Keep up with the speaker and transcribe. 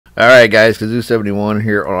Alright guys, Kazoo71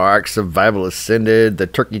 here on Ark Survival Ascended. The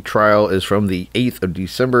turkey trial is from the 8th of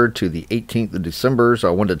December to the 18th of December, so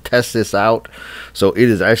I wanted to test this out. So it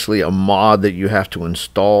is actually a mod that you have to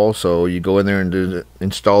install. So you go in there and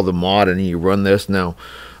install the mod and you run this. Now,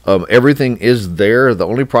 everything is there. The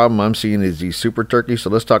only problem I'm seeing is these super turkeys. So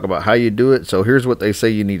let's talk about how you do it. So here's what they say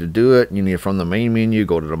you need to do it. You need from the main menu,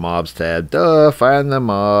 go to the mobs tab, find the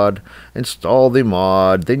mod, install the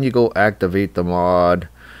mod, then you go activate the mod.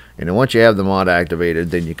 And then once you have the mod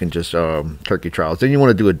activated, then you can just turkey trials. Then you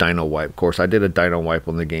want to do a dino wipe. Of course, I did a dino wipe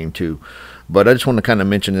on the game too. But I just want to kind of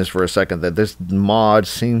mention this for a second, that this mod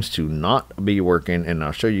seems to not be working, and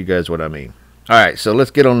I'll show you guys what I mean. Alright, so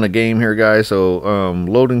let's get on the game here, guys. So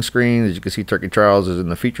loading screen, as you can see, turkey trials is in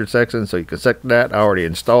the featured section, so you can select that. I already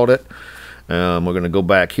installed it. We're going to go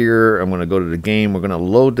back here. I'm going to go to the game. We're going to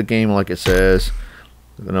load the game like it says.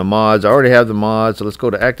 The mods, I already have the mods, so let's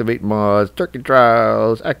go to activate mods, turkey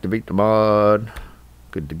trials, activate the mod,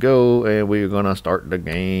 good to go, and we're gonna start the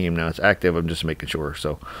game. Now it's active, I'm just making sure.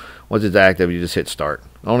 So once it's active, you just hit start.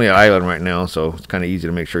 Only an island right now, so it's kind of easy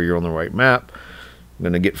to make sure you're on the right map. I'm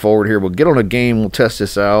gonna get forward here, we'll get on a game, we'll test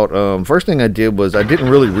this out. First thing I did was, I didn't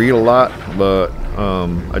really read a lot, but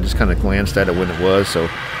I just kind of glanced at it when it was. So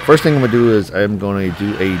first thing I'm gonna do is I'm gonna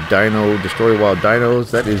do a dino, destroy wild dinos.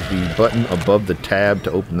 That is the button above the tab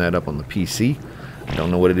to open that up on the PC. I don't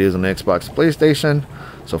know what it is on the Xbox, PlayStation.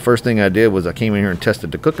 So first thing I did was I came in here and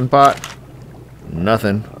tested the cooking pot.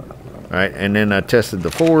 Nothing. All right, and then I tested the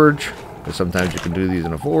forge, because sometimes you can do these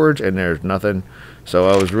in a forge, and there's nothing. So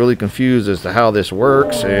I was really confused as to how this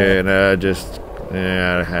works, and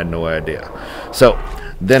I had no idea. So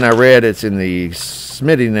then I read it's in the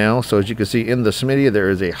Smithy now. So as you can see in the Smithy,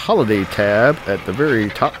 there is a holiday tab at the very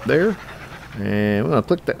top there. And we're going to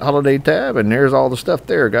click that holiday tab, and there's all the stuff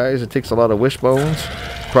there, guys. It takes a lot of wishbones.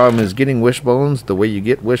 Problem is getting wishbones. The way you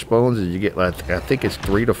get wishbones is you get, I think it's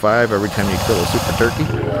 3 to 5 every time you kill a super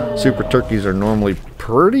turkey. Super turkeys are normally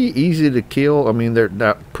pretty easy to kill. I mean, they're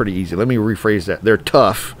not pretty easy. Let me rephrase that. They're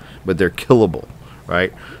tough, but they're killable,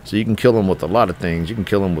 right? So you can kill them with a lot of things. You can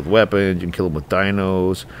kill them with weapons. You can kill them with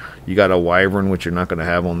dinos. You got a wyvern, which you're not going to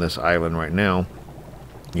have on this island right now.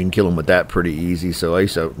 You can kill them with that pretty easy. So I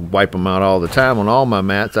used to wipe them out all the time on all my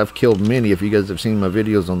mats. I've killed many. If you guys have seen my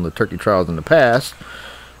videos on the turkey trials in the past,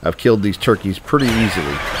 I've killed these turkeys pretty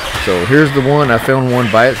easily. So here's the one. I found one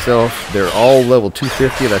by itself. They're all level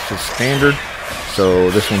 250. That's just standard. So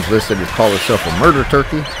this one's listed as call itself a murder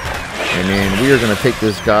turkey. And then we are going to take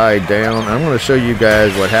this guy down. I'm going to show you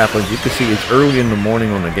guys what happens. You can see it's early in the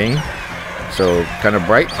morning on the game, so kind of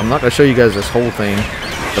bright. I'm not going to show you guys this whole thing,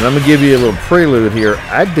 but I'm going to give you a little prelude here.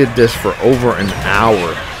 I did this for over an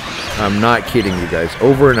hour. I'm not kidding you guys.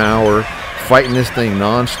 Over an hour fighting this thing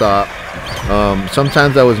non-stop.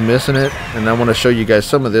 Sometimes I was missing it, and I want to show you guys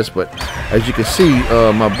some of this, but as you can see,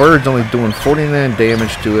 my bird's only doing 49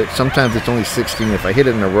 damage to it. Sometimes it's only 16. If I hit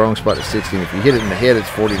it in the wrong spot, it's 16. If you hit it in the head, it's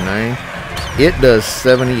 49. It does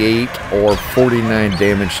 78 or 49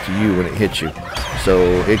 damage to you when it hits you. So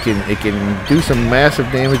it can do some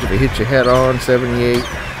massive damage if it hits your head on. 78.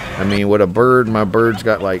 I mean, with a bird, my bird's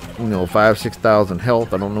got like, you know, 5,000-6,000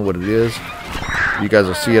 health. I don't know what it is. You guys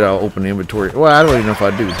will see it. I'll open the inventory. Well, I don't even know if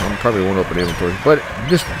I do. I probably won't open the inventory, but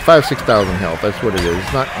just 5,000-6,000 health. That's what it is.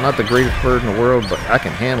 It's not the greatest bird in the world, but I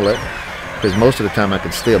can handle it, because most of the time I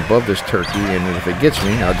can stay above this turkey, and if it gets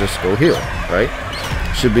me, I'll just go heal, right?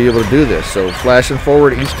 Should be able to do this. So flashing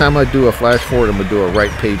forward, each time I do a flash forward, I'm going to do a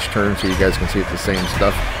right page turn so you guys can see it's the same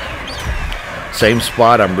stuff. Same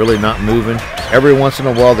spot. I'm really not moving. Every once in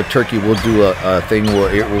a while, the turkey will do a thing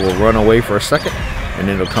where it will run away for a second, and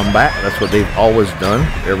then it'll come back. That's what they've always done.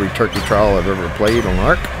 Every turkey trial I've ever played on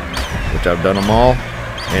Ark, which I've done them all.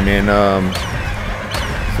 And then,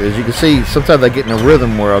 so as you can see, sometimes I get in a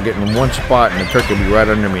rhythm where I'll get in one spot and the turkey will be right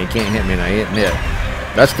under me. It can't hit me, and I hit it.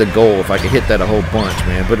 That's the goal, if I could hit that a whole bunch,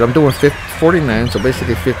 man. But I'm doing 49, so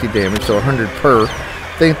basically 50 damage, so 100 per.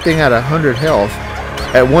 Thing at 100 health.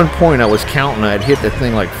 At one point, I was counting. I'd hit the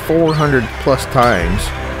thing like 400 plus times,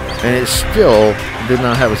 and it still did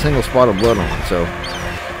not have a single spot of blood on it. So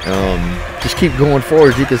just keep going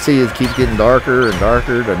forward. As you can see, it keeps getting darker and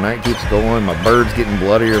darker. The night keeps going. My bird's getting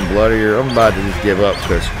bloodier and bloodier. I'm about to just give up,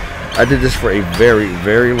 because I did this for a very,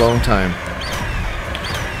 very long time.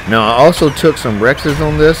 Now, I also took some Rexes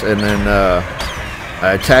on this, and then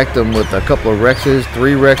I attacked them with a couple of Rexes,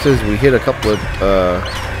 3 Rexes. We hit a couple of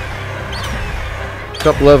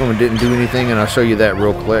them and didn't do anything, and I'll show you that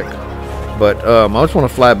real quick. But I just want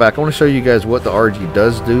to fly back. I want to show you guys what the RG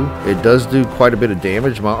does do. It does do quite a bit of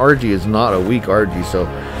damage. My RG is not a weak RG, so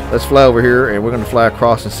let's fly over here, and we're going to fly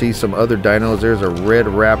across and see some other dinos. There's a red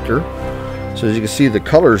raptor. So as you can see, the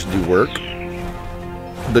colors do work.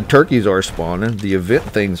 The turkeys are spawning. The event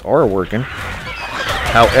things are working.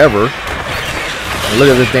 However, look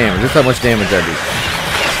at this damage. This is how much damage I do.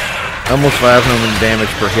 Almost 500 damage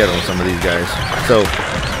per hit on some of these guys. So,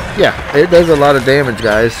 yeah, it does a lot of damage,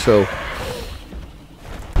 guys. So,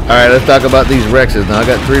 alright, let's talk about these Rexes. Now, I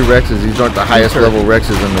got 3 Rexes. These aren't the highest level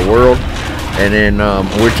Rexes in the world. And then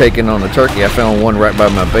we're taking on a turkey. I found one right by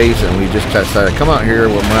my base, and we just decided to come out here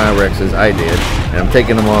with my Rexes. I did. And I'm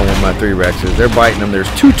taking them on with my 3 Rexes. They're biting them.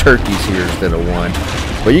 There's 2 turkeys here instead of 1.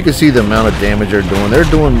 But you can see the amount of damage they're doing. They're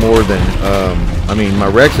doing more than, I mean,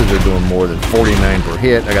 my Rexes are doing more than 49 per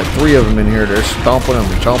hit. I got 3 of them in here. They're stomping them,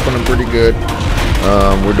 chomping them pretty good.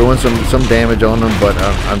 We're doing some damage on them, but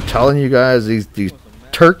I'm telling you guys, these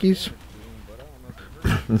turkeys,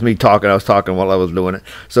 it's me talking, I was talking while I was doing it.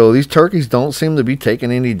 So these turkeys don't seem to be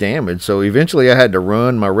taking any damage. So eventually I had to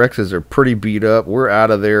run. My Rexes are pretty beat up. We're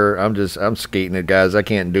out of there. I'm skating it, guys. I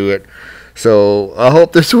can't do it. So I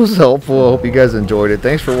hope this was helpful. I hope you guys enjoyed it.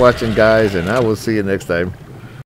 Thanks for watching, guys, and I will see you next time.